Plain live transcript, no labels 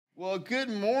Well, good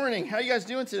morning. How are you guys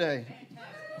doing today?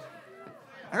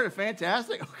 I heard a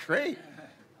fantastic. Oh, great.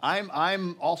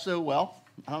 I'm also well.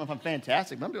 I don't know if I'm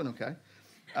fantastic, but I'm doing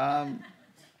okay.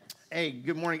 Hey,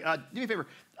 good morning. Do me a favor.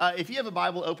 If you have a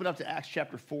Bible, open up to Acts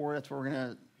chapter 4. That's where we're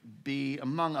going to be,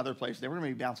 among other places. We're going to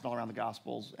be bouncing all around the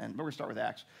Gospels, but we're going to start with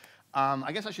Acts.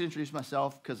 I guess I should introduce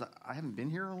myself because I haven't been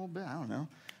here in a little bit. I don't know.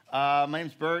 My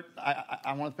name's Burt.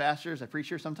 I'm one of the pastors. I preach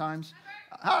here sometimes.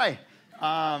 Hi.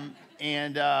 I'm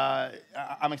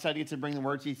excited to get to bring the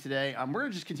word to you today. We're going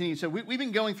to just continue. So we've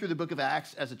been going through the book of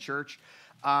Acts as a church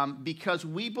because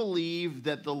we believe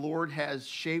that the Lord has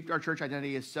shaped our church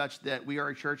identity as such that we are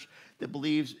a church that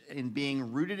believes in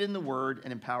being rooted in the word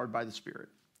and empowered by the Spirit.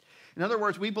 In other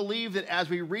words, we believe that as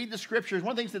we read the scriptures,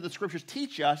 one of the things that the scriptures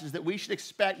teach us is that we should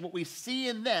expect what we see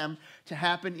in them to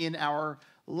happen in our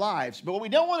lives. But what we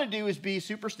don't want to do is be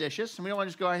superstitious, and we don't want to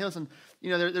just go, hey, listen,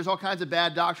 there's all kinds of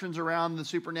bad doctrines around the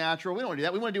supernatural. We don't want to do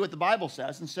that. We want to do what the Bible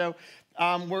says. And so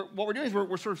what we're doing is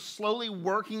we're sort of slowly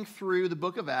working through the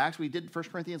book of Acts. We did 1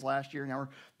 Corinthians last year. Now we're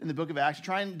in the book of Acts,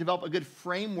 trying to develop a good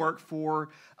framework for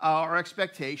our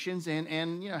expectations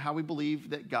and how we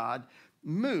believe that God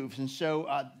moves. And so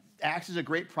Acts is a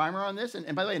great primer on this.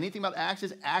 And by the way, anything about Acts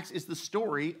is the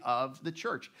story of the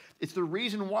church. It's the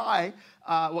reason why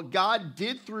what God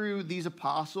did through these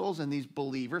apostles and these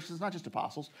believers, it's not just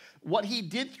apostles, what he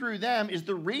did through them is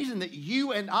the reason that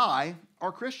you and I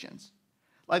are Christians.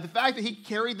 Like the fact that he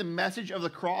carried the message of the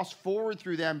cross forward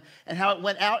through them and how it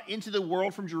went out into the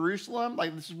world from Jerusalem.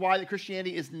 Like this is why that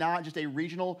Christianity is not just a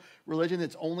regional religion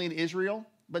that's only in Israel.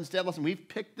 But instead, listen, we've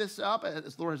picked this up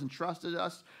as the Lord has entrusted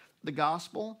us the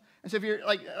gospel. And so if you're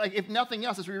like if nothing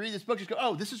else, as we read this book, just go,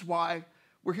 oh, this is why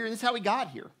we're here. This is how we got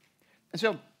here. And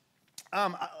so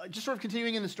just sort of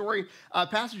continuing in the story,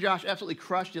 Pastor Josh absolutely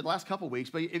crushed it the last couple of weeks.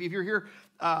 But if you're here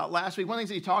last week, one of the things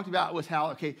that he talked about was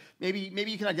how, okay, maybe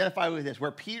you can identify with this,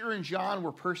 where Peter and John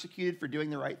were persecuted for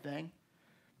doing the right thing.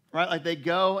 Right? Like they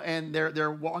go and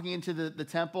they're walking into the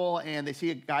temple and they see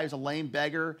a guy who's a lame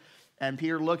beggar. And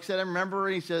Peter looks at him, remember,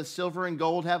 and he says, silver and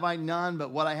gold have I none, but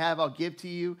what I have I'll give to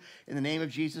you. In the name of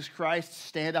Jesus Christ,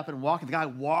 stand up and walk. And the guy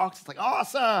walks. It's like,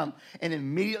 awesome. And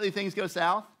immediately things go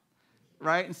south,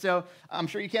 right? And so I'm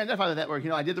sure you can identify with that where,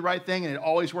 I did the right thing and it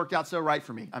always worked out so right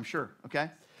for me. I'm sure,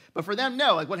 okay? But for them,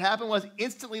 no. Like what happened was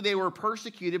instantly they were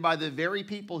persecuted by the very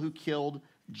people who killed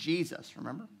Jesus,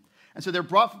 remember? And so they're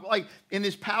brought, like in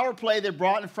this power play, they're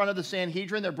brought in front of the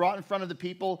Sanhedrin. They're brought in front of the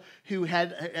people who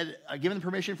had given the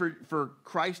permission for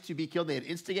Christ to be killed. They had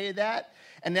instigated that.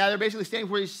 And now they're basically standing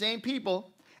before these same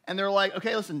people. And they're like,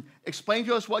 okay, listen, explain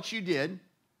to us what you did.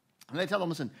 And they tell them,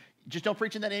 listen, just don't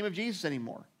preach in the name of Jesus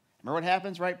anymore. Remember what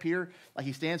happens, right? Peter, like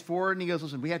he stands forward and he goes,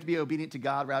 listen, we have to be obedient to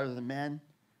God rather than men,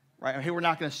 right? Hey, we're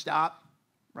not going to stop.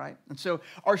 Right? And so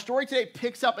our story today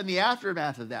picks up in the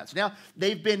aftermath of that. So now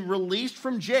they've been released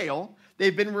from jail.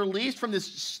 They've been released from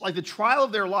this, like the trial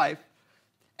of their life.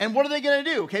 And what are they going to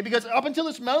do? Okay, because up until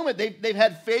this moment, they've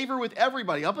had favor with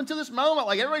everybody. Up until this moment,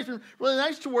 like everybody's been really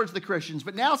nice towards the Christians.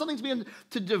 But now something's beginning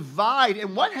to divide.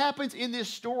 And what happens in this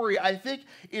story, I think,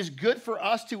 is good for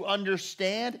us to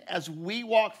understand as we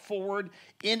walk forward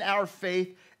in our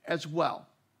faith as well.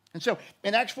 And so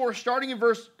in Acts 4, starting in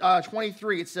verse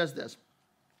 23, it says this.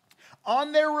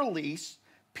 On their release,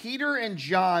 Peter and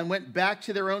John went back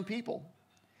to their own people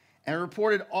and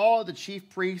reported all the chief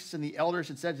priests and the elders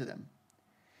had said to them.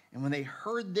 And when they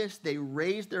heard this, they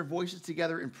raised their voices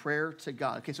together in prayer to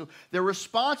God. Okay, so their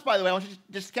response, by the way, I want you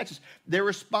to just catch this. Their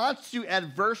response to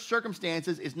adverse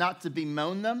circumstances is not to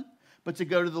bemoan them, but to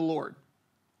go to the Lord.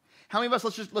 How many of us,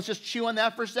 let's just chew on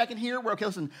that for a second here. Where, okay,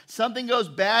 listen, something goes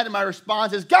bad and my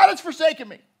response is, God has forsaken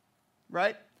me,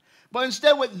 right? But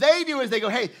instead what they do is they go,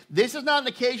 hey, this is not an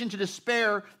occasion to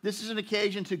despair. This is an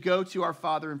occasion to go to our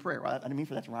Father in prayer. Well, I didn't mean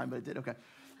for that to rhyme, but it did. Okay.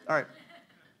 All right.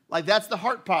 Like that's the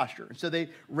heart posture. And so they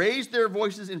raised their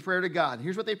voices in prayer to God. And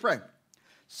here's what they pray.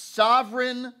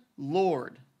 Sovereign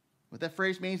Lord. What that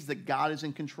phrase means is that God is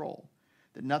in control.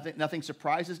 That nothing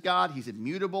surprises God. He's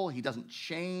immutable. He doesn't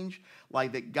change.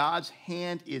 Like that God's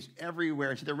hand is everywhere.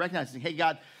 And so they're recognizing, hey,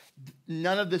 God,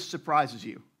 none of this surprises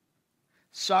you.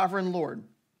 Sovereign Lord.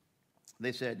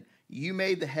 They said, you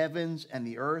made the heavens and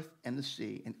the earth and the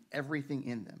sea and everything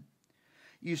in them.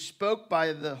 You spoke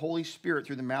by the Holy Spirit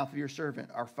through the mouth of your servant,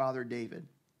 our father David.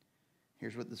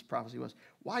 Here's what this prophecy was.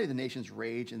 Why do the nations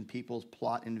rage and peoples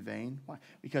plot in vain? Why?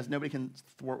 Because nobody can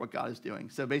thwart what God is doing.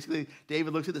 So basically,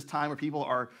 David looks at this time where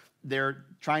people they're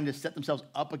trying to set themselves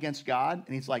up against God,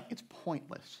 and he's like, it's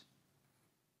pointless.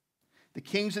 The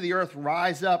kings of the earth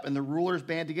rise up, and the rulers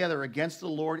band together against the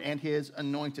Lord and his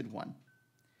anointed one.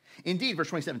 Indeed, verse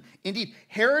 27, indeed,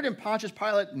 Herod and Pontius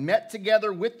Pilate met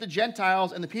together with the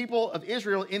Gentiles and the people of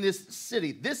Israel in this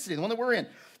city, the one that we're in,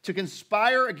 to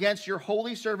conspire against your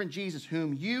holy servant Jesus,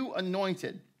 whom you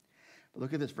anointed. But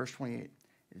look at this, verse 28.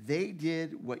 They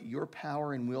did what your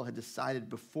power and will had decided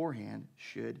beforehand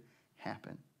should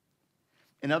happen.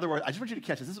 In other words, I just want you to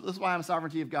catch this. This is why I'm a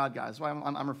sovereignty of God, guys. This is why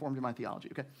I'm reformed in my theology,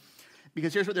 okay?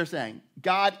 Because here's what they're saying.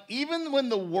 God, even when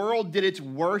the world did its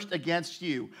worst against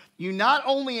you, you not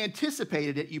only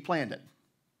anticipated it, you planned it.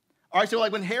 All right, so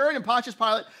like when Herod and Pontius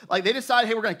Pilate, like they decided,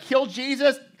 hey, we're going to kill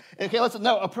Jesus. Okay, listen,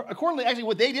 no, accordingly, actually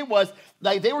what they did was,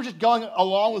 like they were just going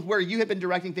along with where you had been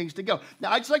directing things to go.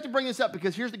 Now, I'd just like to bring this up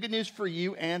because here's the good news for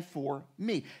you and for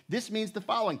me. This means the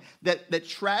following, that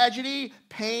tragedy,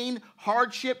 pain,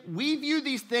 hardship, we view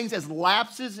these things as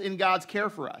lapses in God's care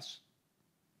for us.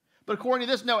 But according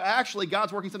to this, no, actually,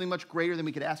 God's working something much greater than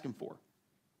we could ask him for.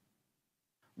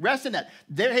 Rest in that.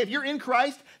 If you're in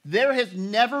Christ, there has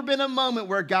never been a moment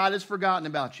where God has forgotten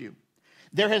about you.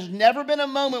 There has never been a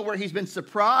moment where he's been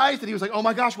surprised and he was like, oh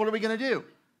my gosh, what are we going to do?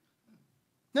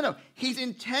 No. He's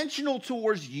intentional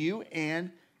towards you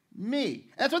and me.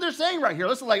 And that's what they're saying right here.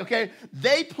 Listen, like, okay,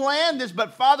 they planned this,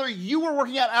 but Father, you were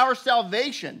working out our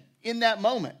salvation in that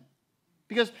moment.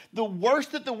 Because the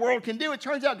worst that the world can do, it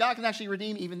turns out God can actually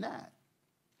redeem even that.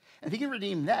 And if he can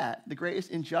redeem that, the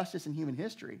greatest injustice in human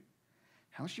history,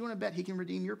 how much do you want to bet he can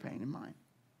redeem your pain and mine?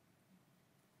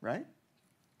 Right?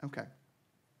 Okay.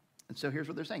 And so here's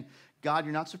what they're saying. God,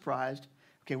 you're not surprised.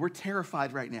 Okay, we're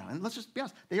terrified right now. And let's just be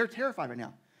honest, they are terrified right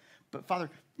now. But Father,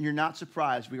 you're not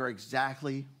surprised. We are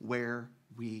exactly where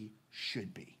we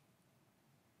should be.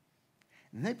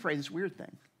 And they pray this weird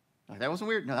thing. Like, that wasn't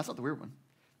weird. No, that's not the weird one.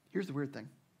 Here's the weird thing.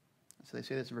 So they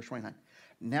say this in verse 29.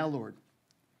 Now, Lord,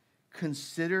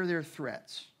 consider their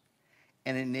threats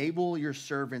and enable your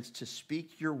servants to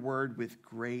speak your word with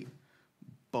great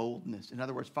boldness. In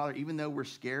other words, Father, even though we're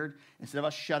scared, instead of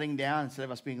us shutting down, instead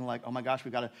of us being like, oh my gosh,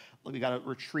 we got to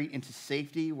retreat into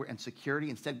safety and security,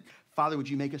 instead, Father, would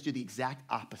you make us do the exact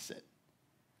opposite?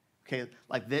 Okay,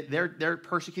 like they're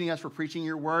persecuting us for preaching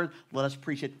your word. Let us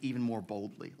preach it even more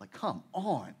boldly. Like, come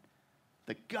on.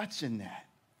 The guts in that.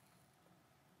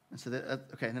 And so,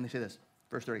 and then they say this,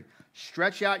 verse 30.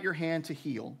 Stretch out your hand to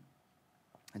heal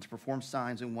and to perform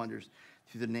signs and wonders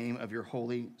through the name of your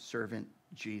holy servant,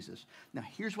 Jesus. Now,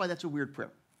 here's why that's a weird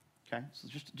prayer, okay? So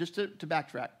just to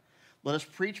backtrack. Let us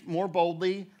preach more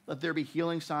boldly. Let there be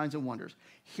healing signs and wonders.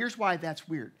 Here's why that's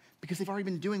weird. Because they've already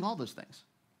been doing all those things.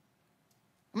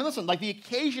 I mean, listen, like the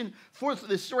occasion for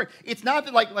this story, it's not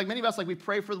that like many of us, like we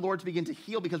pray for the Lord to begin to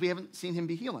heal because we haven't seen him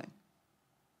be healing.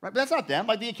 Right? But that's not them.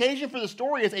 Like the occasion for the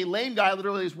story is a lame guy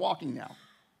literally is walking now.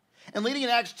 And leading in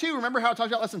Acts 2, remember how it talks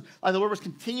about, listen, like the Lord was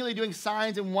continually doing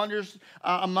signs and wonders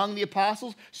among the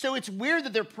apostles. So it's weird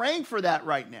that they're praying for that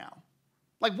right now.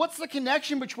 Like what's the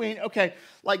connection between, okay,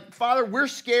 like Father, we're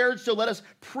scared, so let us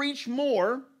preach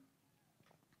more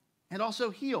and also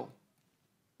heal.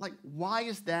 Like why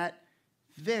is that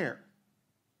there?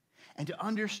 And to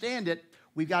understand it,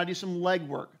 we've got to do some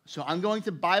legwork. So I'm going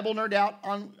to Bible nerd out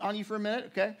on you for a minute,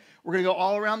 okay? We're going to go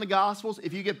all around the Gospels.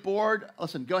 If you get bored,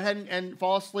 listen, go ahead and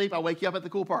fall asleep. I'll wake you up at the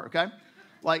cool part, okay?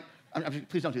 Like,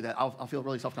 please don't do that. I'll feel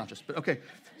really self-conscious. But okay,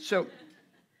 so,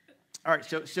 all right,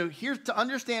 so here's to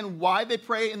understand why they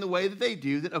pray in the way that they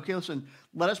do, that, okay, listen,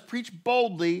 let us preach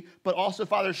boldly, but also,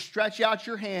 Father, stretch out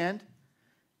your hand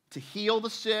to heal the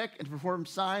sick and to perform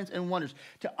signs and wonders.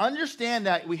 To understand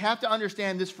that, we have to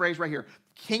understand this phrase right here,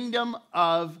 kingdom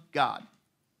of God.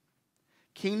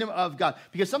 Kingdom of God.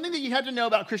 Because something that you have to know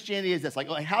about Christianity is this, like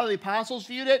how the apostles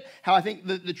viewed it, how I think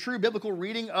the true biblical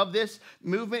reading of this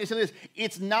movement is this.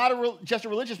 It's not just a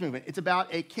religious movement. It's about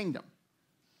a kingdom.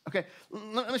 Okay,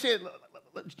 let me say it.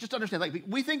 Just understand, like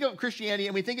we think of Christianity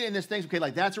and we think it in this thing, okay,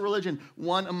 like that's a religion,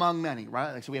 one among many,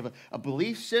 right? Like, so we have a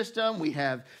belief system, we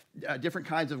have different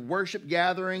kinds of worship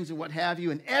gatherings and what have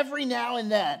you, and every now and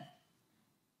then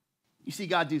you see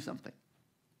God do something.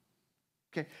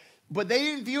 Okay, but they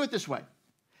didn't view it this way.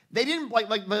 They didn't, like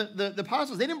the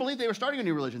apostles, they didn't believe they were starting a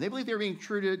new religion. They believed they were being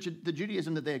true to the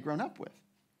Judaism that they had grown up with.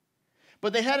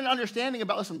 But they had an understanding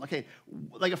about, listen, okay,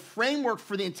 like a framework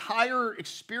for the entire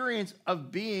experience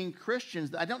of being Christians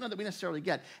that I don't know that we necessarily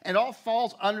get. And it all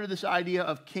falls under this idea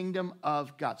of kingdom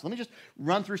of God. So let me just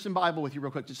run through some Bible with you real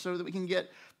quick just so that we can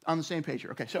get on the same page here.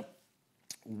 Okay, so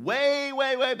way,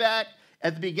 way, way back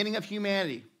at the beginning of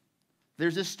humanity,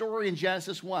 there's this story in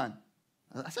Genesis 1.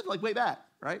 I said like way back,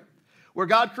 right? Where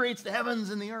God creates the heavens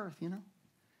and the earth, you know?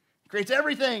 Creates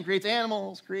everything, creates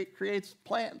animals, creates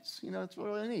plants, you know, it's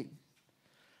really neat.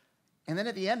 And then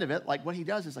at the end of it, like what he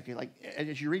does is like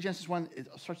as you read Genesis 1, it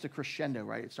starts to crescendo,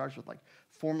 right? It starts with like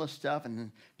formless stuff, and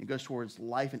then it goes towards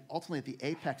life. And ultimately, at the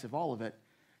apex of all of it,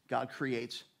 God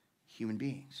creates human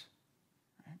beings.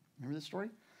 Right? Remember this story?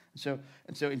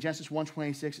 And so in Genesis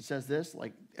 1:26, it says this,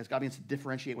 like as God begins to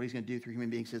differentiate what he's going to do through human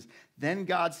beings, it says, then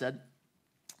God said,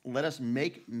 let us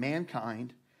make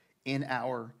mankind in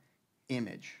our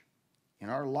image, in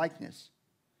our likeness,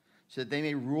 so that they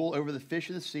may rule over the fish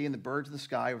of the sea and the birds of the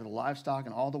sky, over the livestock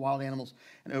and all the wild animals,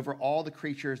 and over all the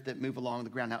creatures that move along the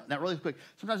ground. Now really quick,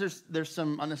 sometimes there's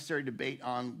some unnecessary debate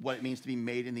on what it means to be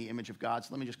made in the image of God.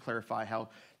 So let me just clarify how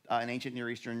an ancient Near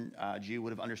Eastern Jew would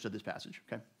have understood this passage,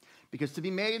 okay? Because to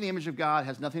be made in the image of God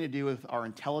has nothing to do with our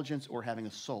intelligence or having a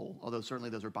soul, although certainly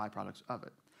those are byproducts of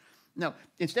it. No,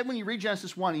 instead when you read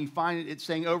Genesis 1 and you find it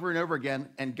saying over and over again,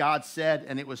 and God said,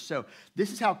 and it was so.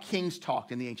 This is how kings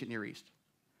talked in the ancient Near East.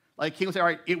 Like, king would say, all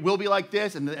right, it will be like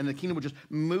this, and the kingdom would just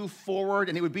move forward,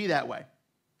 and it would be that way,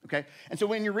 okay? And so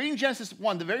when you're reading Genesis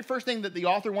 1, the very first thing that the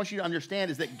author wants you to understand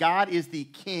is that God is the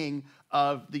king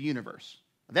of the universe.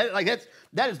 That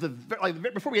is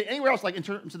before we get anywhere else, like in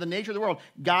terms of the nature of the world,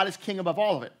 God is king above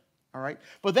all of it, all right?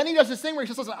 But then he does this thing where he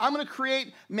says, listen, I'm going to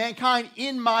create mankind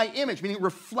in my image, meaning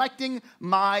reflecting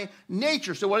my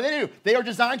nature. So what do? They are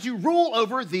designed to rule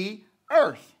over the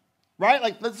earth,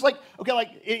 right?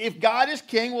 If God is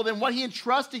king, well, then what he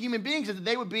entrusts to human beings is that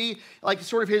they would be like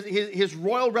sort of his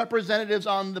royal representatives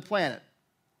on the planet.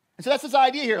 And so that's this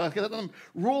idea here, like let them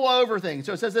rule over things.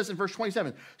 So it says this in verse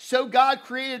 27. So God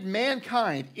created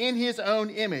mankind in his own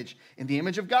image. In the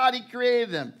image of God, he created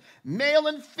them. Male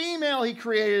and female, he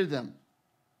created them.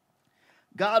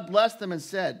 God blessed them and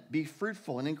said, be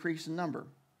fruitful and increase in number.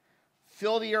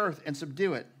 Fill the earth and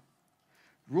subdue it.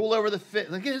 Rule over the fish.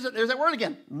 There's that word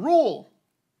again. Rule.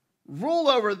 Rule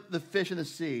over the fish in the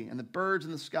sea and the birds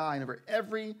in the sky and over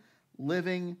every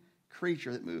living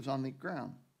creature that moves on the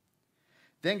ground.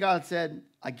 Then God said,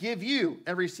 I give you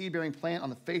every seed-bearing plant on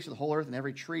the face of the whole earth and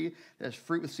every tree that has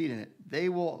fruit with seed in it. They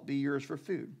will be yours for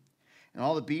food. And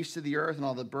all the beasts of the earth and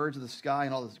all the birds of the sky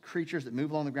and all the creatures that move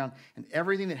along the ground and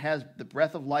everything that has the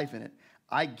breath of life in it,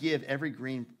 I give every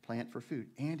green plant for food.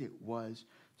 And it was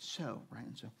so, right?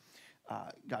 And so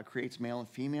God creates male and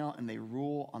female, and they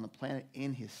rule on the planet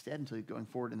in his stead until going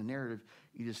forward in the narrative,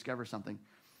 you discover something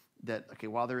that, okay,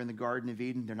 while they're in the Garden of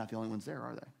Eden, they're not the only ones there,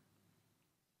 are they?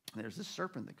 There's this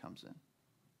serpent that comes in,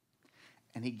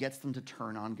 and he gets them to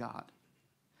turn on God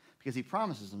because he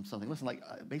promises them something. Listen,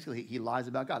 basically he lies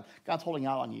about God. God's holding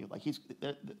out on you. Like he's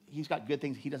got good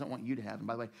things he doesn't want you to have. And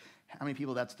by the way, how many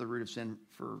people that's the root of sin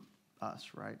for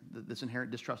us, right? This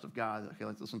inherent distrust of God. Okay,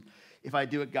 listen, if I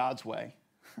do it God's way,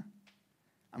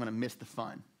 I'm going to miss the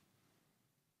fun.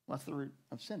 Well, that's the root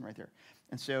of sin right there.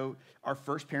 And so our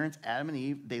first parents, Adam and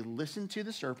Eve, they listen to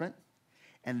the serpent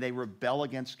and they rebel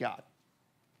against God.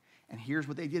 And here's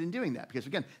what they did in doing that. Because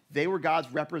again, they were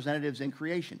God's representatives in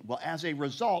creation. Well, as a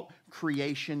result,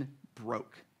 creation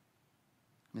broke.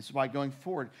 And this is why going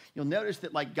forward, you'll notice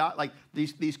that God,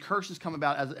 these curses come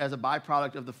about as a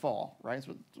byproduct of the fall, right? It's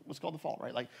what's called the fall,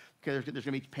 right? Like, okay, there's going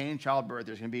to be pain in childbirth.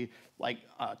 There's going to be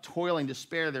toiling,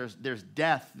 despair. There's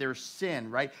death. There's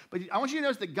sin, right? But I want you to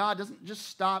notice that God doesn't just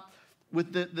stop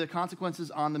with the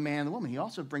consequences on the man and the woman. He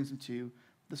also brings them to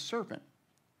the serpent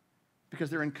because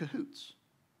they're in cahoots.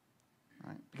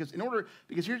 Right?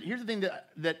 Because here's the thing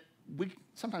that we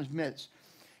sometimes miss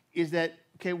is that,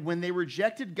 okay, when they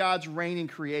rejected God's reign in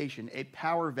creation, a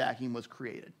power vacuum was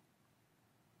created.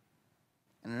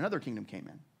 And another kingdom came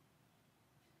in.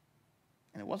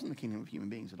 And it wasn't the kingdom of human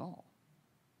beings at all.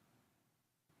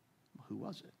 Well, who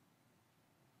was it?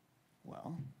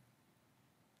 Well,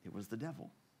 it was the devil.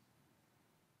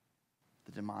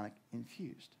 The demonic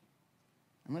infused.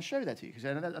 I'm going to show you that to you because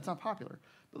I know that's not popular.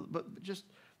 But just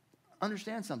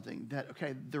understand something, that,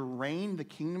 okay, the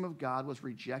kingdom of God was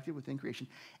rejected within creation,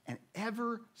 and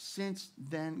ever since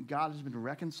then, God has been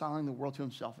reconciling the world to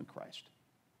himself in Christ.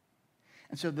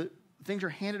 And so the things are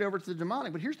handed over to the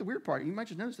demonic, but here's the weird part. You might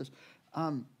just notice this.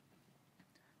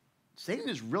 Satan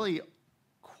is really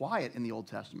quiet in the Old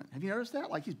Testament. Have you noticed that?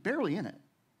 Like, he's barely in it.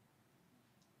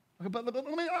 Okay, but let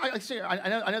me,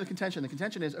 I know the contention. The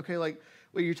contention is, okay,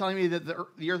 you're telling me that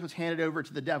the earth was handed over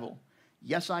to the devil.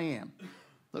 Yes, I am.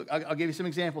 Look, I'll give you some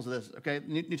examples of this, okay?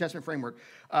 New Testament framework.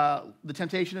 The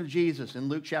temptation of Jesus in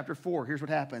Luke chapter 4. Here's what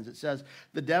happens. It says,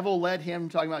 the devil led him,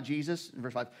 talking about Jesus, in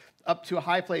verse 5, up to a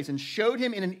high place and showed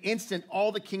him in an instant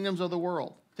all the kingdoms of the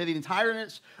world, to the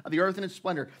entireness of the earth and its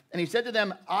splendor. And he said to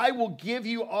them, I will give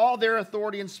you all their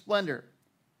authority and splendor.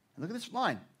 And look at this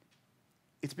line.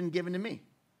 It's been given to me.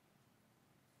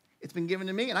 It's been given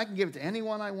to me, and I can give it to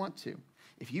anyone I want to.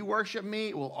 If you worship me,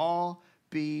 it will all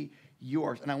be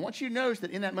yours. And I want you to notice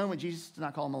that in that moment, Jesus does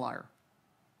not call him a liar.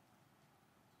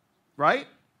 Right?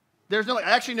 There's no,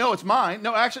 actually, no, it's mine.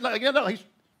 No, actually, no,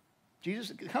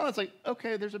 Jesus kind of like,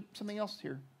 okay, there's something else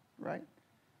here, right?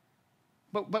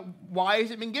 But why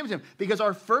has it been given to him? Because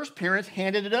our first parents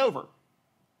handed it over.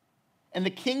 And the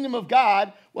kingdom of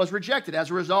God was rejected.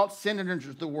 As a result, sin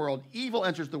enters the world, evil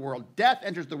enters the world, death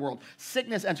enters the world,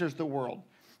 sickness enters the world.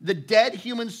 The dead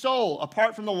human soul,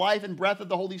 apart from the life and breath of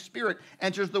the Holy Spirit,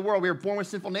 enters the world. We are born with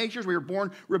sinful natures. We are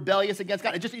born rebellious against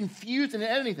God. It just infused into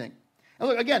anything. And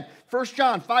look, again, 1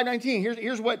 John 5:19,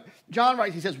 here's what John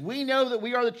writes. He says, we know that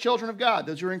we are the children of God,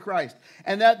 those who are in Christ,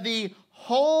 and that the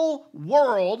whole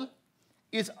world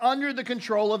is under the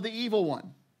control of the evil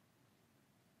one.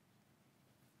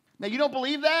 Now, you don't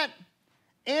believe that?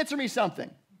 Answer me something.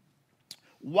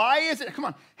 Why is it, come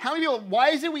on, how many people, why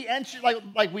is it we enter,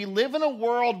 like we live in a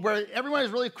world where everyone is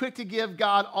really quick to give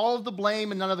God all of the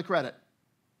blame and none of the credit?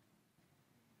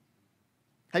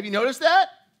 Have you noticed that?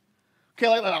 Okay,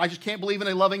 I just can't believe in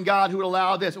a loving God who would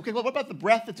allow this. Okay, well, what about the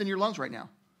breath that's in your lungs right now?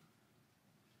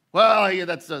 Well, yeah,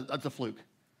 that's a fluke.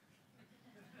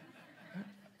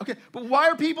 Okay, but why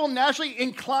are people naturally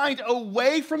inclined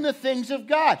away from the things of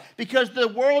God? Because the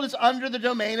world is under the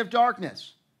domain of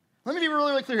darkness. Let me be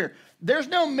really, really clear here. There's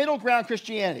no middle ground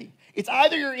Christianity. It's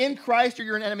either you're in Christ or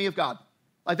you're an enemy of God.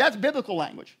 Like, that's biblical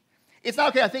language. It's not,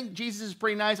 okay, I think Jesus is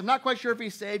pretty nice. I'm not quite sure if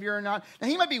he's Savior or not. Now,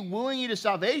 he might be wooing you to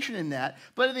salvation in that,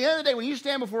 but at the end of the day, when you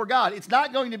stand before God, it's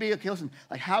not going to be, okay, listen,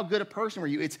 like, how good a person were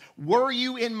you? It's, were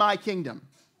you in my kingdom?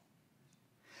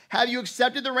 Have you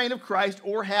accepted the reign of Christ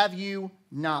or have you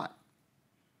not?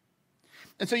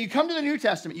 And so you come to the New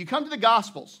Testament, you come to the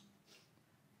Gospels.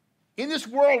 In this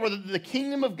world where the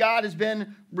kingdom of God has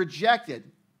been rejected,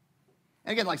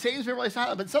 and again, like Satan's been really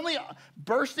silent, but suddenly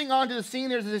bursting onto the scene,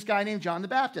 there's this guy named John the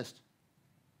Baptist.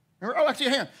 Oh, actually,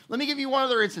 hang on. Let me give you one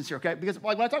other instance here, okay? Because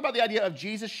like when I talk about the idea of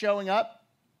Jesus showing up,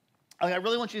 I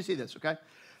really want you to see this, okay?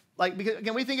 Like, because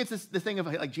again, we think it's the thing of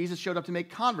like Jesus showed up to make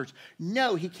converts.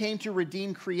 No, he came to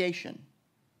redeem creation.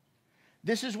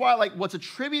 This is why, like, what's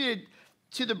attributed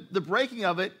to the breaking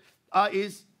of it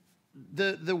is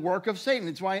the work of Satan.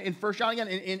 It's why in 1 John again,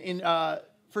 in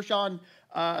 1 John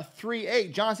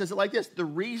 3:8, John says it like this: the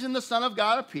reason the Son of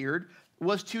God appeared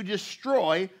was to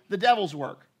destroy the devil's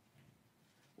work.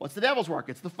 What's the devil's work?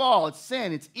 It's the fall, it's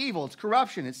sin, it's evil, it's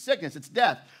corruption, it's sickness, it's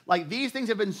death. Like, these things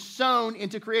have been sown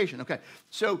into creation. Okay,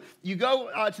 so you go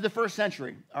to the first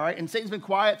century, all right, and Satan's been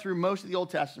quiet through most of the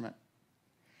Old Testament.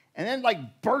 And then,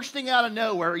 like, bursting out of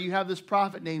nowhere, you have this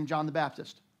prophet named John the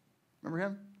Baptist. Remember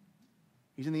him?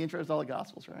 He's in the intro to all the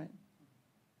Gospels, right?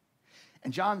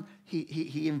 And John,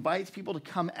 he invites people to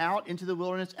come out into the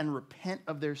wilderness and repent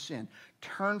of their sin,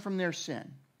 turn from their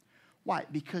sin. Why?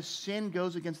 Because sin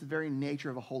goes against the very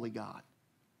nature of a holy God.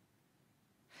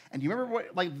 And do you remember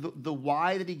what, like, the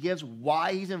why that he gives,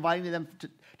 why he's inviting them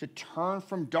to turn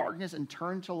from darkness and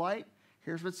turn to light?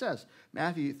 Here's what it says.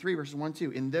 Matthew 3, verses 1 and 2.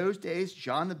 In those days,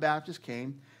 John the Baptist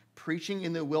came, preaching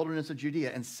in the wilderness of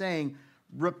Judea and saying,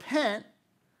 repent,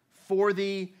 for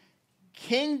the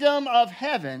kingdom of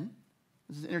heaven,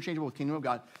 this is interchangeable with kingdom of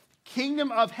God,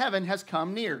 kingdom of heaven has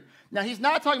come near. Now, he's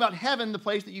not talking about heaven, the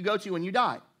place that you go to when you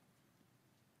die.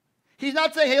 He's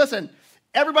not saying, hey, listen,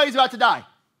 everybody's about to die.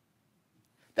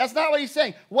 That's not what he's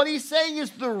saying. What he's saying is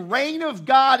the reign of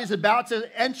God is about to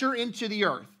enter into the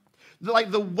earth. Like,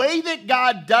 the way that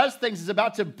God does things is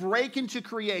about to break into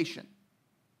creation.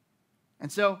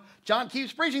 And so John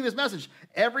keeps preaching this message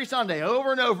every Sunday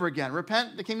over and over again.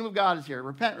 Repent, the kingdom of God is here.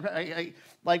 Repent.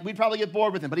 Like, we'd probably get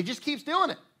bored with him, but he just keeps doing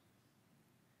it.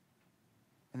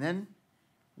 And then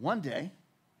one day,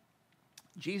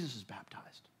 Jesus is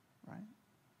baptized, right?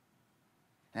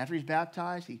 And after he's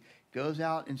baptized, he goes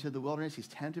out into the wilderness. He's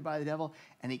tempted by the devil,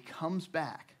 and he comes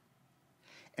back.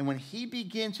 And when he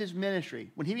begins his ministry,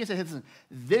 when he begins to say, listen,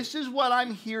 this is what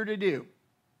I'm here to do. Do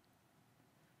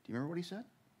you remember what he said?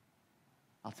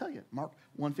 I'll tell you. Mark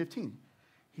 1:15.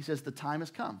 He says, the time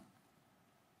has come.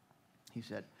 He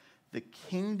said, the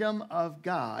kingdom of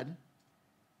God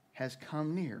has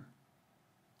come near.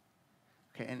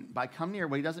 Okay, and by come near,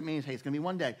 what he doesn't mean is, hey, it's going to be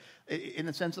one day. In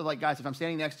the sense of, like, guys, if I'm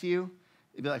standing next to you,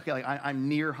 it'd be like, okay, like I'm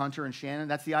near Hunter and Shannon.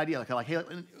 That's the idea. Like, hey,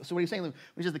 so what he's saying, when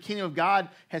he says the kingdom of God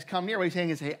has come near, what he's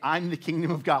saying is, hey, I'm the kingdom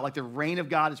of God. Like, the reign of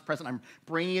God is present. I'm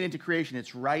bringing it into creation.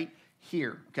 It's right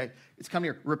here. Okay, it's come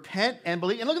near. Repent and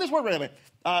believe. And look at this word right away,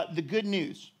 the good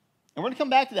news. And we're going to come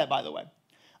back to that, by the way.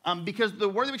 Because the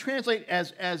word that we translate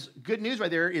as good news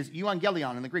right there is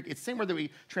euangelion in the Greek. It's the same word that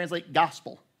we translate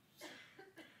gospel.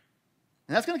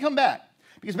 And that's going to come back.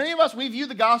 Because many of us, we view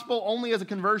the gospel only as a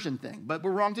conversion thing, but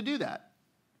we're wrong to do that.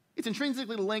 It's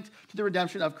intrinsically linked to the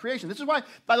redemption of creation. This is why,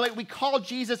 by the way, we call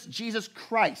Jesus, Jesus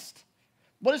Christ.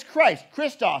 What is Christ?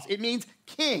 Christos. It means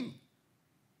king.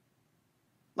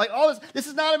 Like all this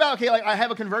is not about, okay, like I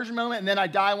have a conversion moment and then I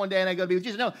die one day and I go to be with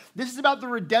Jesus. No, this is about the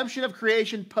redemption of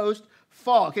creation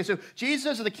post-fall. Okay, so Jesus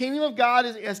says, so the kingdom of God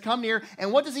has come near,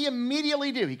 and what does he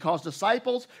immediately do? He calls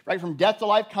disciples, right, from death to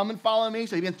life, come and follow me.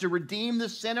 So he begins to redeem the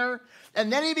sinner,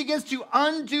 and then he begins to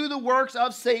undo the works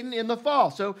of Satan in the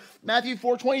fall. So Matthew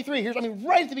 4:23,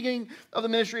 right at the beginning of the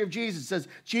ministry of Jesus, it says,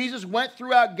 Jesus went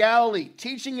throughout Galilee,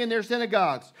 teaching in their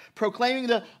synagogues, proclaiming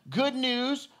the good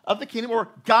news of the kingdom, or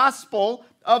gospel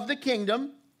of the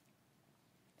kingdom,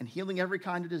 and healing every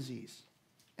kind of disease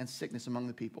and sickness among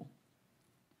the people.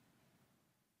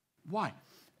 Why?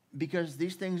 Because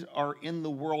these things are in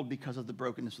the world because of the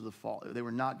brokenness of the fall. They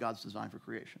were not God's design for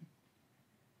creation.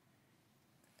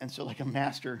 And so like a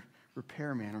master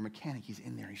repairman or mechanic, he's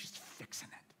in there, he's just fixing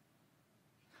it.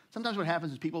 Sometimes what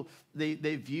happens is people, they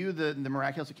view the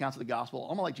miraculous accounts of the gospel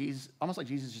almost like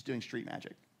Jesus is just doing street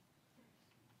magic.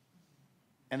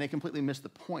 And they completely miss the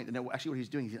point. And actually what he's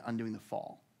doing is undoing the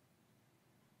fall.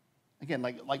 Again,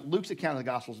 like Luke's account of the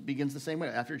Gospels begins the same way.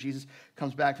 After Jesus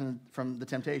comes back from the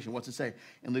temptation, what's it say?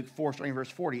 In Luke 4, starting verse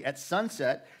 40, at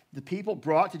sunset, the people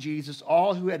brought to Jesus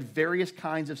all who had various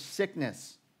kinds of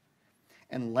sickness.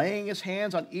 And laying his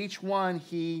hands on each one,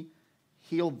 he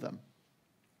healed them.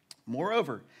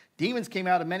 Moreover, demons came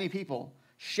out of many people,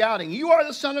 shouting, "You are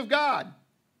the Son of God."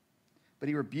 But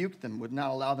he rebuked them, would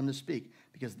not allow them to speak,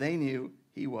 because they knew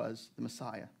he was the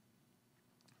Messiah.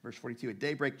 Verse 42, at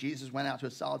daybreak, Jesus went out to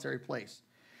a solitary place.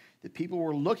 The people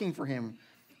were looking for him,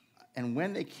 and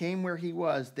when they came where he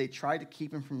was, they tried to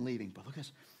keep him from leaving. But look at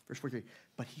this, verse 43.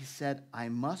 But he said, I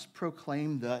must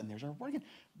proclaim and there's our word again,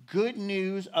 good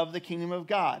news of the kingdom of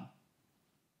God.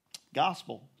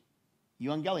 Gospel,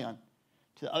 euangelion,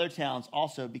 to the other towns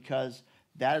also, because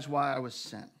that is why I was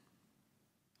sent.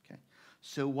 Okay.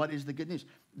 So what is the good news?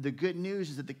 The good news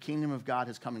is that the kingdom of God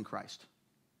has come in Christ.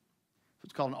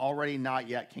 It's called an already not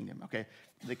yet kingdom, okay?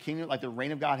 The kingdom, like the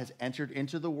reign of God, has entered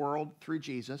into the world through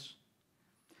Jesus,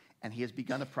 and he has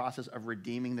begun the process of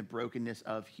redeeming the brokenness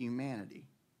of humanity,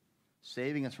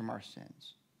 saving us from our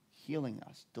sins, healing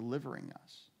us, delivering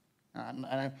us. And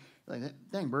I'm like,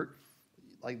 dang, Burt,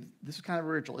 like this is kind of a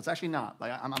ritual. It's actually not.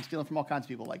 Like I'm stealing from all kinds of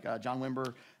people, like John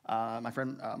Wimber, my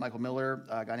friend Michael Miller,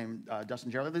 a guy named Dustin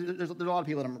Gerald. There's a lot of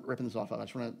people that I'm ripping this off of. I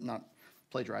just want to not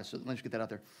plagiarize, so let me just get that out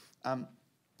there.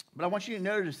 But I want you to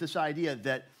notice this idea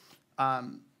that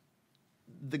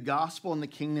the gospel and the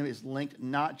kingdom is linked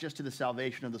not just to the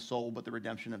salvation of the soul, but the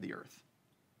redemption of the earth.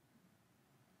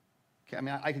 Okay, I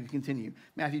mean, I could continue.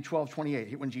 Matthew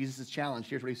 12:28, when Jesus is challenged,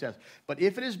 here's what he says. But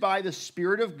if it is by the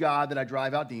Spirit of God that I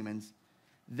drive out demons,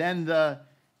 then the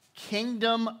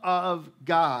kingdom of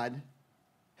God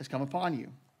has come upon you.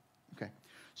 Okay,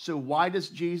 so why does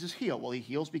Jesus heal? Well, he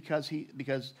heals because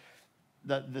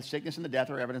the sickness and the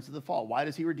death are evidence of the fall. Why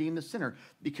does he redeem the sinner?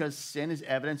 Because sin is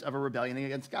evidence of a rebellion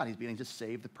against God. He's beginning to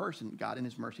save the person. God in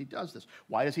his mercy does this.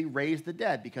 Why does he raise the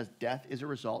dead? Because death is a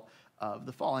result of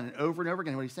the fall. And over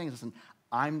again, what he's saying is, listen,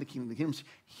 I'm the kingdom. The kingdom's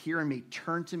here in me.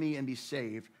 Turn to me and be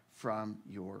saved from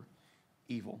your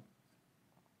evil.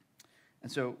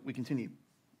 And so we continue.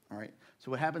 All right. So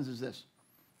what happens is this,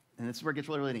 and this is where it gets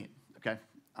really, really neat. Okay.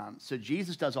 So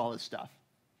Jesus does all this stuff.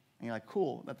 And you're like,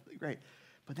 cool, that's great.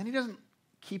 But then he doesn't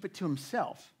keep it to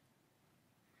himself.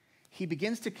 He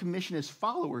begins to commission his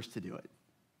followers to do it.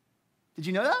 Did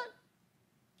you know that?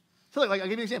 So like I'll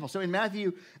give you an example. So in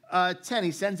Matthew 10,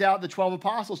 he sends out the 12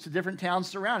 apostles to different towns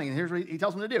surrounding. And here's what he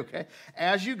tells them to do, okay?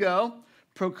 As you go,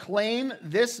 proclaim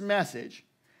this message.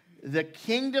 The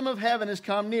kingdom of heaven has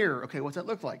come near. Okay, what's that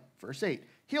look like? Verse 8,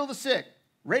 heal the sick,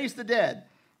 raise the dead,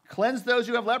 cleanse those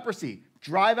who have leprosy,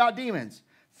 drive out demons.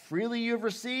 Freely you have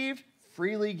received,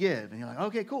 freely give. And you're like,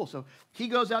 okay, cool. So he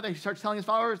goes out there, he starts telling his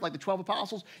followers, like the 12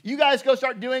 apostles, you guys go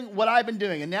start doing what I've been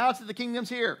doing. And now it's that the kingdom's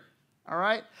here. All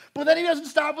right? But then he doesn't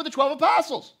stop with the 12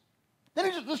 apostles.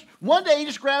 Then he just one day he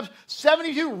just grabs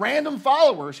 72 random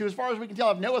followers who, as far as we can tell,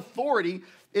 have no authority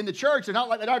in the church. They're not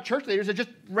like our church leaders. They're just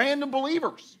random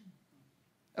believers.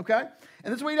 Okay?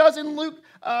 And this is what he does in Luke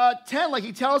 10. Like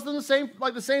he tells them the same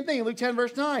thing. In Luke 10,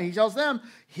 verse 9, he tells them,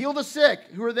 heal the sick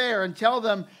who are there and tell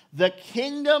them the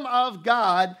kingdom of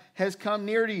God has come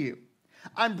near to you.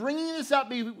 I'm bringing this up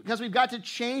because we've got to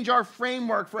change our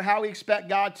framework for how we expect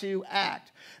God to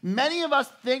act. Many of us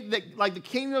think that like the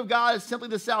kingdom of God is simply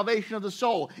the salvation of the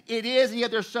soul. It is, and yet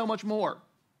there's so much more.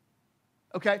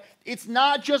 Okay? It's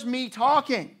not just me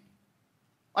talking.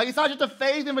 Like, it's not just a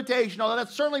faith invitation, although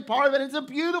that's certainly part of it. It's a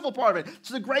beautiful part of it. It's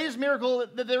the greatest miracle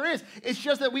that there is. It's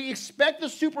just that we expect the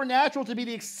supernatural to be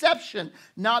the exception,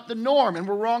 not the norm, and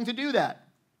we're wrong to do that.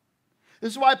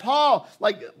 This is why Paul,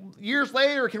 like years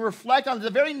later, can reflect on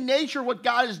the very nature of what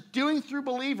God is doing through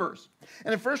believers.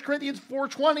 And in 1 Corinthians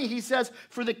 4:20, he says,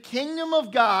 "For the kingdom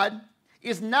of God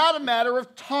is not a matter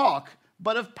of talk,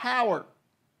 but of power."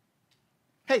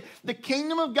 Hey, the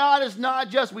kingdom of God is not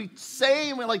just we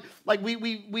say and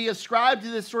we ascribe to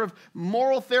this sort of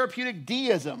moral therapeutic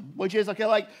deism, which is okay,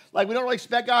 like we don't really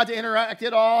expect God to interact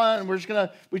at all, and we just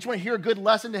want to hear a good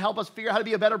lesson to help us figure out how to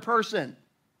be a better person.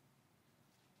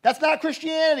 That's not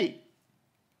Christianity.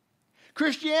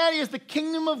 Christianity is the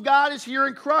kingdom of God is here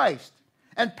in Christ.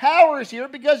 And power is here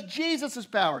because Jesus is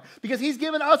power. Because he's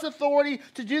given us authority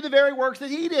to do the very works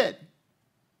that he did.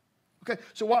 Okay,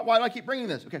 so why do I keep bringing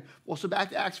this? Okay, well, so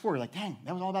back to Acts 4. You're like, dang,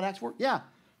 that was all about Acts 4? Yeah.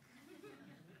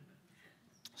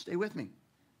 Stay with me.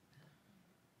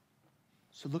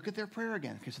 So look at their prayer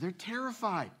again. Okay, so they're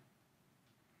terrified.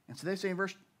 And so they say in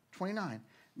verse 29,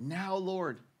 "Now,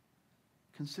 Lord,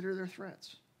 consider their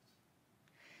threats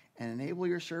and enable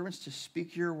your servants to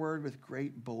speak your word with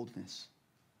great boldness."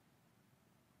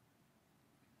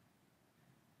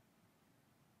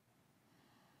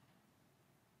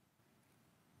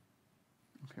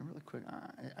 Okay, really quick.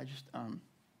 I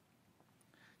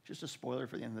just a spoiler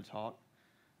for the end of the talk.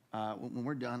 When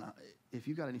we're done, if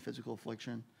you've got any physical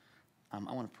affliction, I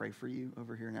want to pray for you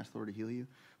over here and ask the Lord to heal you.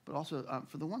 But also,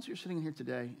 for the ones who are sitting here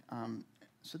today,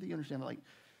 so that you understand that, like,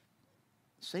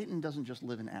 Satan doesn't just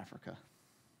live in Africa.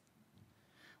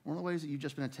 One of the ways that you've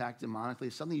just been attacked demonically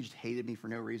is something you just hated me for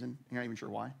no reason. You're not even sure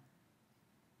why.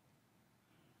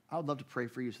 I would love to pray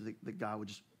for you so that God would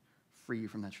just free you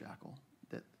from that shackle.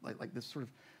 That like this sort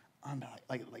of, I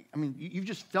mean, you've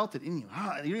just felt it in you.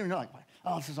 You don't even know,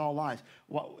 this is all lies.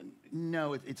 Well,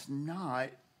 no, it's not.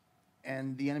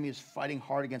 And the enemy is fighting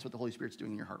hard against what the Holy Spirit's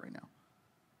doing in your heart right now.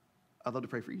 I'd love to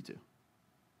pray for you too.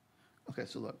 Okay,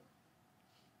 so look.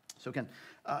 So again,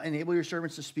 enable your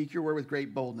servants to speak your word with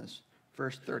great boldness.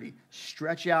 Verse 30,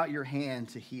 "Stretch out your hand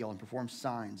to heal and perform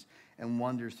signs and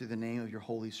wonders through the name of your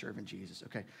holy servant Jesus."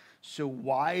 Okay, so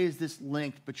why is this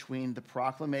linked between the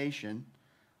proclamation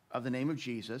of the name of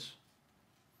Jesus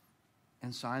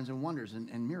and signs and wonders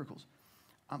and miracles?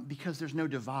 Because there's no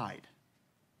divide.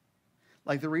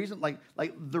 The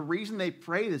reason they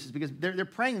pray this is because they're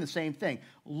praying the same thing.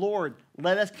 Lord,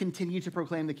 let us continue to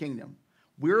proclaim the kingdom.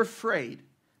 We're afraid,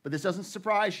 but this doesn't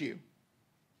surprise you.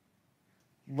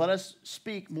 Let us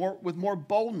speak with more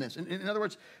boldness. In other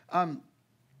words,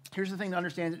 here's the thing to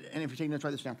understand, and if you're taking notes,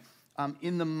 write this down.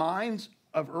 In the minds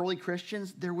of early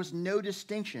Christians, there was no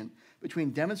distinction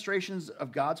between demonstrations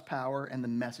of God's power and the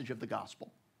message of the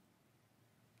gospel.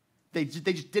 They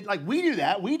just did, like we do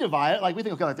that. We divide it. Like we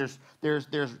think, okay, like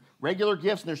there's regular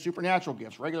gifts and there's supernatural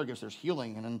gifts. Regular gifts, there's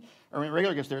healing, and then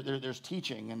regular gifts, there's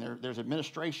teaching, and there's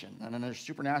administration, and then there's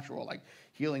supernatural, like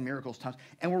healing, miracles, tongues.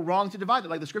 And we're wrong to divide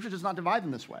them. Like the Scripture does not divide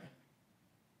them this way.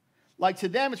 Like to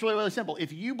them, it's really, really simple.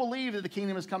 If you believe that the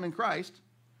kingdom has come in Christ,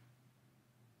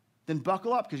 then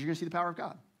buckle up because you're going to see the power of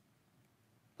God.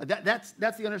 Like that's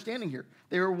the understanding here.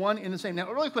 They are one in the same.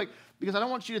 Now, really quick, because I don't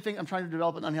want you to think I'm trying to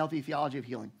develop an unhealthy theology of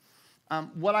healing.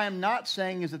 What I am not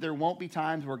saying is that there won't be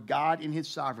times where God, in his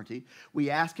sovereignty, we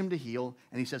ask him to heal,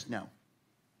 and he says no.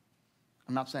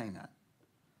 I'm not saying that.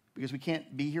 Because we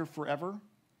can't be here forever.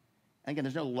 And again,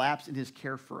 there's no lapse in his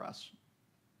care for us.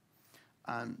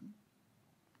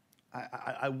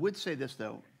 I would say this,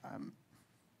 though.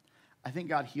 I think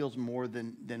God heals more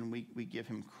than we give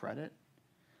him credit.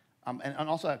 And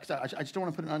also, because I just don't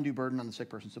want to put an undue burden on the sick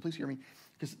person, so please hear me.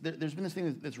 Because there's been this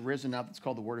thing that's risen up that's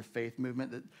called the Word of Faith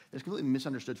movement. There's completely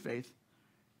misunderstood faith.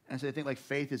 And so they think like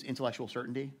faith is intellectual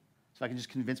certainty. So if I can just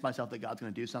convince myself that God's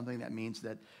going to do something, that means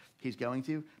that he's going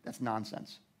to. That's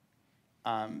nonsense.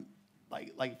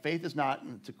 Like faith is not,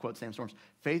 to quote Sam Storms,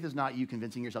 faith is not you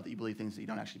convincing yourself that you believe things that you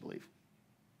don't actually believe.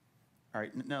 All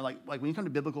right, no, like when you come to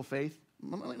biblical faith,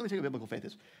 let me tell you what biblical faith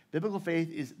is. Biblical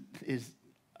faith is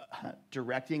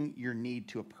directing your need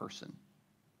to a person.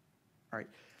 All right.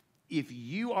 If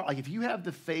you have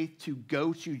the faith to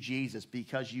go to Jesus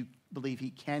because you believe he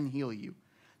can heal you,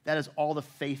 that is all the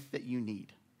faith that you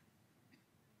need.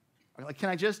 Like,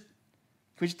 can we just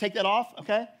take that off?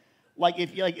 Okay. Like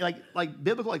if like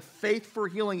biblical, like faith for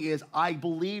healing is I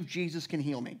believe Jesus can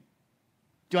heal me.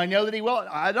 Do I know that he will?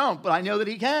 I don't, but I know that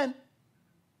he can.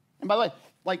 And by the way,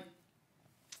 like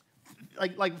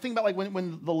think about like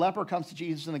when the leper comes to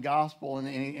Jesus in the gospel and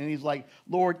he's like,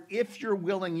 Lord, if you're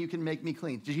willing, you can make me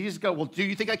clean. Did Jesus go, well, do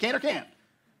you think I can or can't?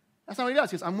 That's not what he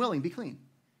does. He goes, I'm willing, be clean.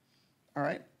 All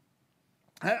right?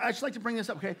 I just like to bring this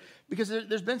up, okay, because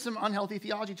there's been some unhealthy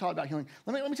theology taught about healing.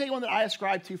 Let me tell you one that I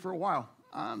ascribed to for a while,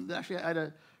 that actually I had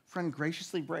a friend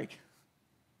graciously break.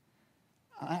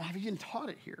 I've even taught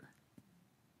it here.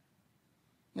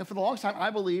 For the longest time,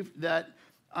 I believed that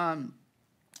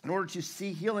in order to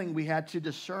see healing, we had to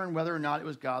discern whether or not it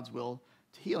was God's will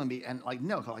to heal and be, and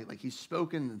like He's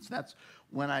spoken, and so that's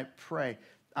when I pray.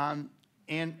 And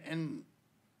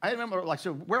I remember,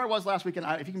 so where I was last weekend,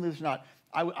 if you can believe this or not,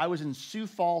 I was in Sioux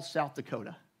Falls, South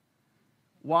Dakota.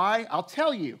 Why? I'll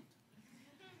tell you.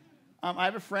 I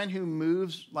have a friend who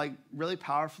moves really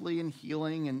powerfully in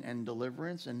healing and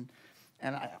deliverance, and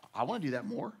I want to do that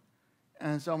more.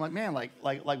 And so I'm like, man,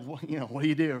 what do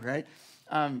you do, right?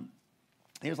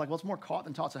 He was like, well, it's more caught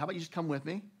than taught. So how about you just come with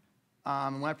me?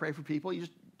 And when I pray for people, you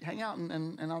just hang out,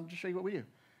 and I'll just show you what we do,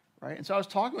 right? And so I was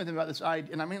talking with him about this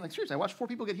idea, and I mean, seriously, I watched 4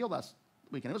 people get healed last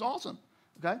weekend. It was awesome,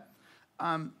 okay?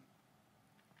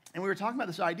 And we were talking about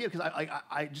this idea because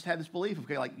I just had this belief,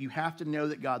 okay, you have to know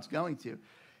that God's going to.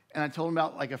 And I told him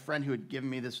about a friend who had given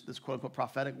me this quote-unquote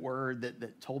prophetic word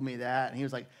that told me that. And he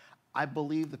was like, I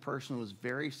believe the person was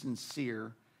very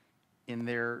sincere in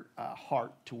their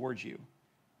heart towards you,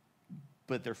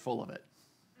 but they're full of it.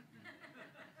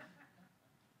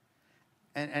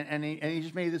 and he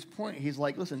just made this point. He's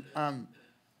like, listen,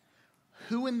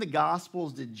 who in the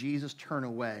Gospels did Jesus turn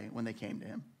away when they came to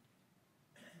him?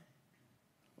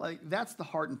 That's the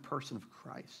heart and person of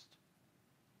Christ,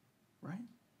 right?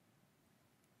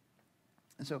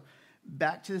 And so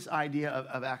back to this idea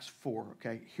of Acts 4,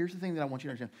 okay? Here's the thing that I want you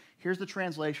to understand. Here's the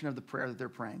translation of the prayer that they're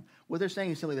praying. What they're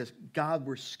saying is simply this: God,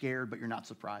 we're scared, but you're not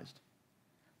surprised.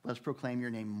 Let's proclaim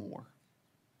your name more.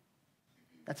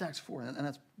 That's Acts 4, and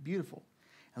that's beautiful.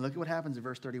 And look at what happens in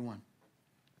verse 31.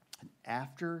 And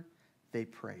after they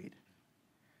prayed,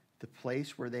 the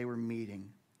place where they were meeting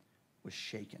was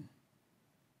shaken.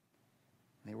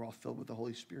 And they were all filled with the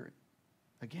Holy Spirit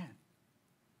again,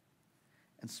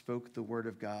 and spoke the word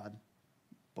of God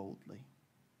boldly.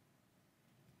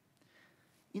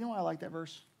 You know why I like that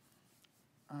verse?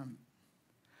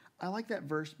 I like that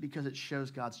verse because it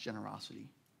shows God's generosity.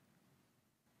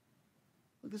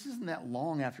 Look, this isn't that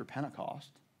long after Pentecost.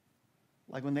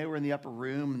 When they were in the upper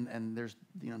room and there's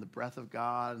the breath of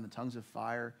God and the tongues of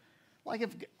fire.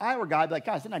 If I were God, I'd be like,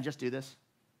 guys, didn't I just do this?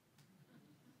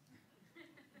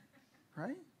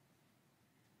 Right?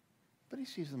 But he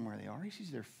sees them where they are. He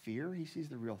sees their fear. He sees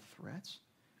the real threats.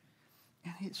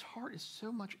 And his heart is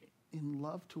so much in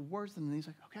love towards them. And he's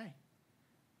like, okay,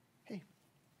 hey,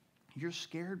 you're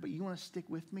scared, but you want to stick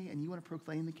with me and you want to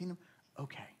proclaim the kingdom?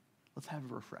 Okay, let's have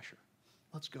a refresher.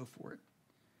 Let's go for it.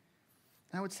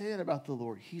 And I would say that about the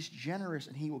Lord. He's generous,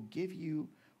 and he will give you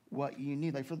what you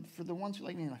need. For the ones who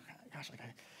like me,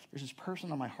 there's this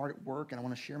person on my heart at work, and I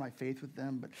want to share my faith with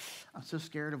them, but I'm so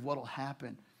scared of what will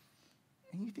happen.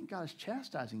 And you think God is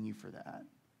chastising you for that.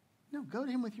 No, go to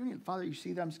him with your need. Father, you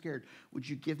see that I'm scared. Would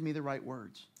you give me the right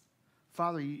words?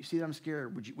 Father, you see that I'm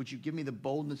scared. Would you give me the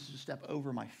boldness to step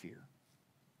over my fear?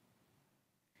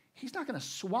 He's not going to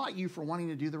swat you for wanting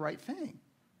to do the right thing.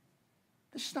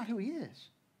 That's just not who he is.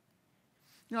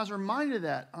 I was reminded of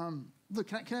that. Look,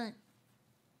 can I?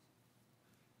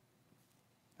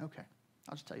 Okay,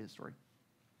 I'll just tell you the story.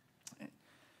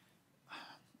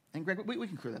 And Greg, we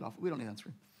can clear that off. We don't need that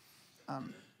story. A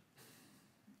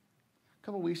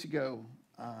couple of weeks ago,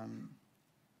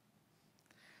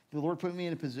 the Lord put me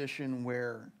in a position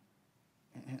where,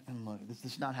 and look, this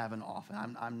does not happen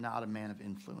often. I'm not a man of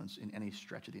influence in any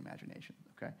stretch of the imagination,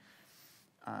 okay?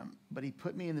 But he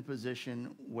put me in the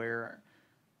position where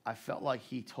I felt like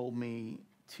he told me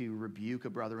to rebuke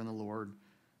a brother in the Lord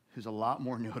who's a lot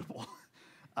more notable,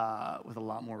 with a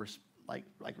lot more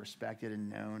respected and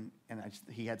known, and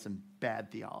he had some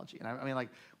bad theology. And I mean,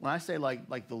 when I say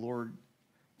the Lord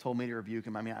told me to rebuke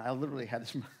him, I mean, I literally had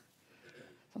this.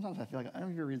 Sometimes I feel like, I don't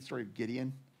know if you ever read the story of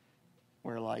Gideon,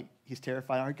 where he's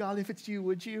terrified. All right, God, if it's you,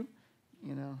 would you?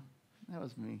 That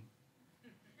was me.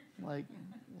 Lord,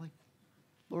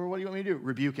 what do you want me to do?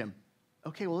 Rebuke him.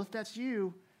 Okay, well, if that's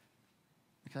you,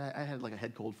 because I had a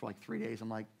head cold for 3 days. I'm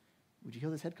like, would you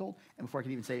heal this head cold? And before I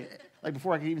could even say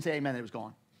amen, it was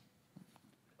gone.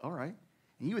 All right.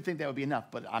 And you would think that would be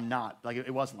enough, but I'm not.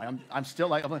 It wasn't. I'm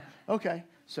still I'm like, okay.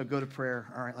 So go to prayer.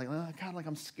 All right. God,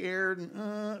 I'm scared.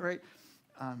 And, right.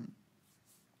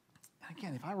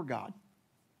 Again, if I were God,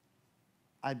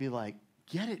 I'd be like,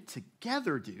 get it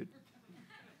together, dude.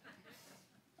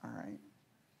 All right.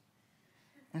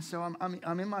 And so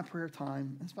I'm in my prayer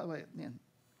time. And by the way, man,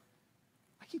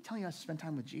 I keep telling you I spend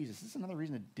time with Jesus. This is another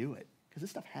reason to do it, because this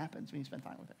stuff happens when you spend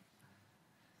time with him.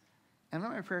 And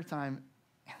I'm in my prayer time,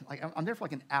 I'm there for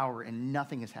an hour and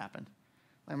nothing has happened.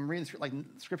 I'm reading, like,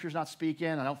 Scripture's not speaking.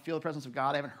 I don't feel the presence of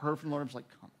God. I haven't heard from the Lord. I'm just like,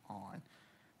 come on.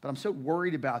 But I'm so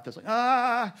worried about this. Like,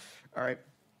 all right.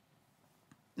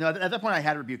 No, at that point, I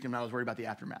had rebuked him, and I was worried about the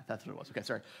aftermath. That's what it was. Okay,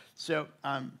 sorry. So,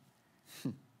 and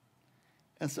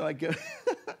so I go,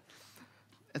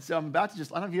 and so I'm about to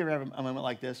just, I don't know if you ever have a moment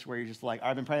like this where you're just like,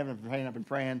 I've been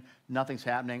praying, nothing's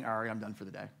happening. All right, I'm done for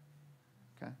the day.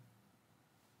 Okay?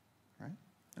 All right?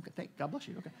 Okay, God bless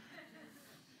you. Okay.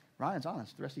 Ryan's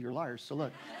honest. The rest of you are liars. So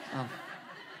look. All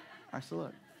right,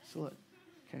 so look.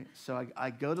 Okay, so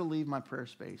I go to leave my prayer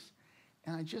space,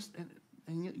 and I just,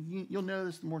 and you'll know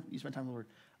this the more you spend time with the Lord,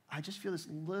 I just feel this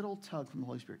little tug from the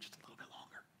Holy Spirit, just a little bit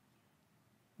longer.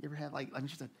 You ever had, like,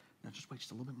 just wait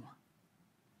just a little bit more.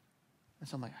 And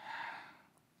so I'm like,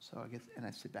 so I get, and I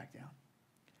sit back down.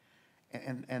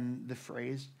 And the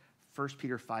phrase, 1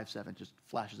 Peter 5:7, just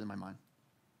flashes in my mind.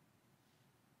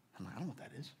 I'm like, I don't know what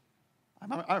that is.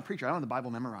 I'm a preacher. I don't have the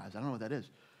Bible memorized. I don't know what that is.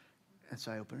 And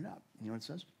so I open it up. You know what it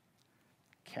says?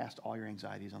 Cast all your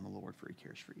anxieties on the Lord, for he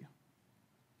cares for you.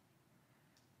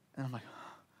 And I'm like,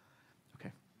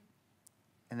 okay.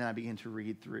 And then I begin to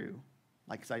read through.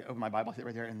 Like, because I open my Bible, I sit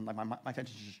right there, and like my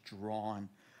attention is just drawn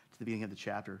to the beginning of the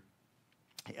chapter.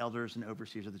 Hey, elders and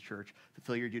overseers of the church,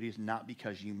 fulfill your duties not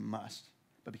because you must,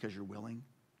 but because you're willing.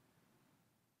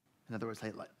 In other words,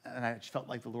 hey, and I just felt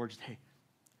like the Lord just, hey,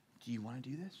 do you want to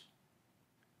do this?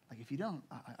 Like, if you don't,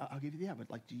 I'll give you the yeah, but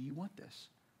like, do you want this?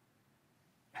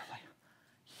 And I'm like,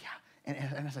 yeah.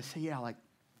 And as I say, yeah, like,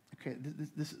 okay,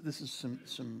 this is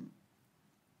some,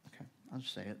 okay, I'll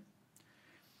just say it.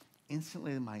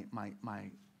 Instantly, my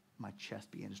chest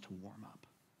begins to warm up.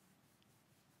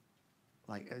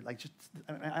 Like just,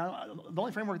 the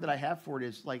only framework that I have for it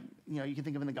is, like, you know, you can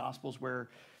think of in the Gospels where,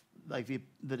 like,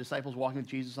 the disciples walking with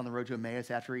Jesus on the road to Emmaus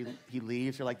after he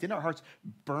leaves, they're like, didn't our hearts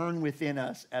burn within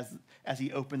us as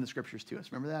he opened the Scriptures to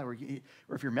us? Remember that? Or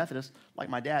if you're Methodist, like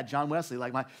my dad, John Wesley,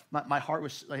 like my heart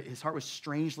was, like, his heart was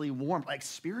strangely warmed. I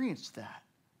experienced that.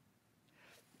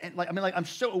 And I'm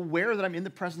so aware that I'm in the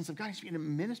presence of God. He's beginning to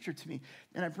minister to me.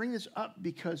 And I bring this up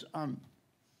because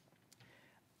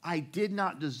I did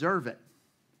not deserve it.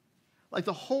 Like,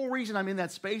 the whole reason I'm in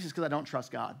that space is because I don't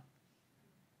trust God.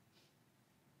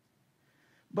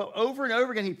 But over and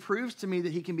over again, he proves to me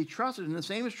that he can be trusted, and the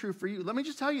same is true for you. Let me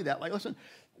just tell you that. Like, listen,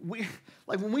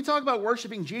 when we talk about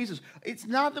worshiping Jesus, it's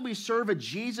not that we serve a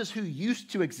Jesus who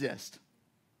used to exist,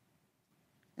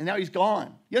 and now he's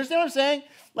gone. You understand what I'm saying?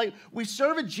 Like, we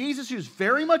serve a Jesus who's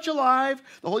very much alive.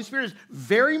 The Holy Spirit is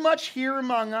very much here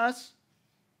among us.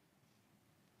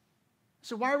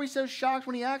 So why are we so shocked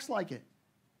when he acts like it?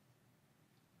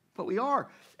 But we are.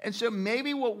 And so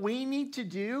maybe what we need to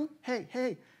do,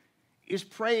 hey, is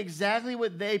pray exactly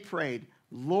what they prayed.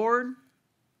 Lord,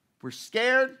 we're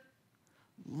scared.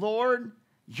 Lord,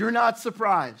 you're not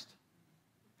surprised.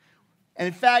 And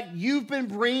in fact, you've been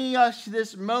bringing us to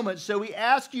this moment. So we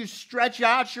ask you, stretch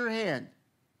out your hand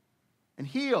and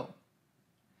heal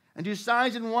and do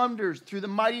signs and wonders through the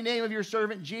mighty name of your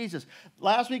servant Jesus.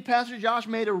 Last week, Pastor Josh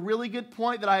made a really good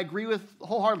point that I agree with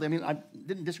wholeheartedly. I mean, I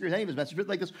didn't disagree with any of his messages, but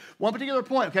like this one particular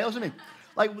point, okay, listen to me.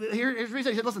 Like, here's what he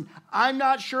said. He said, listen, I'm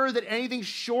not sure that anything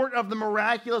short of the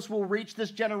miraculous will reach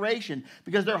this generation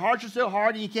because their hearts are so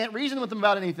hard and you can't reason with them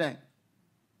about anything.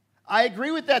 I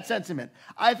agree with that sentiment.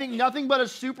 I think nothing but a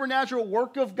supernatural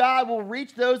work of God will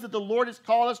reach those that the Lord has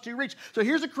called us to reach. So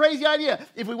here's a crazy idea.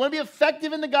 If we want to be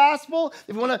effective in the gospel,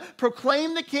 if we want to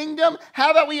proclaim the kingdom,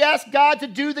 how about we ask God to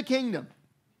do the kingdom?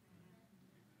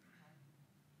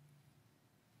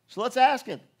 So let's ask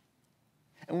him.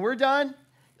 And when we're done,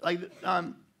 like,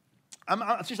 I'm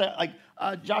seriously, like,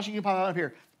 Josh, you can pop up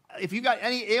here. If you've got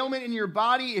any ailment in your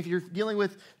body, if you're dealing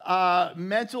with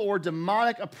mental or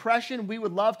demonic oppression, we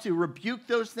would love to rebuke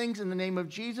those things in the name of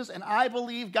Jesus. And I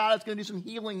believe God is going to do some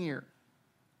healing here.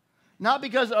 Not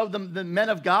because of the men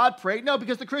of God prayed. No,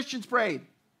 because the Christians prayed.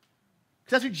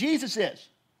 Because that's who Jesus is.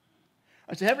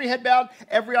 I said, every head bowed,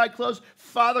 every eye closed.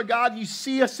 Father God, you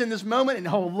see us in this moment. And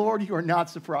oh, Lord, you are not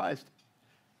surprised.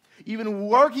 You've been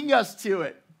working us to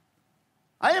it.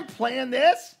 I didn't plan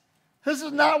this. This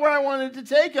is not where I wanted to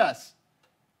take us.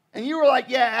 And you were like,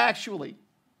 yeah, actually.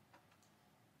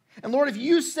 And Lord, if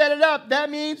you set it up, that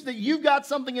means that you've got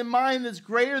something in mind that's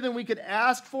greater than we could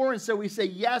ask for. And so we say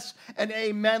yes and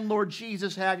amen, Lord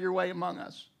Jesus, have your way among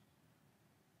us.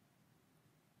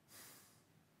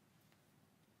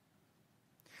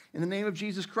 In the name of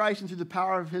Jesus Christ and through the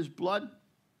power of his blood,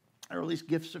 I release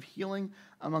gifts of healing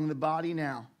among the body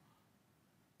now.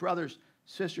 Brothers,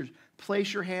 sisters,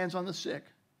 place your hands on the sick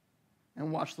and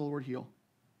watch the Lord heal.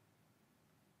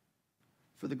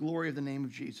 For the glory of the name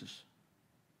of Jesus.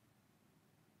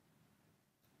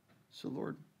 So,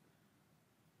 Lord,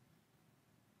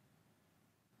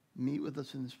 meet with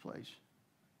us in this place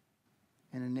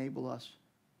and enable us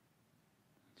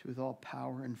to, with all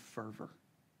power and fervor,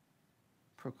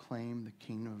 proclaim the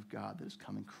kingdom of God that has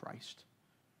come in Christ.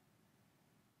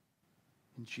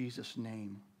 In Jesus'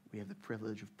 name, we have the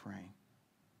privilege of praying.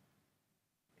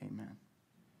 Amen.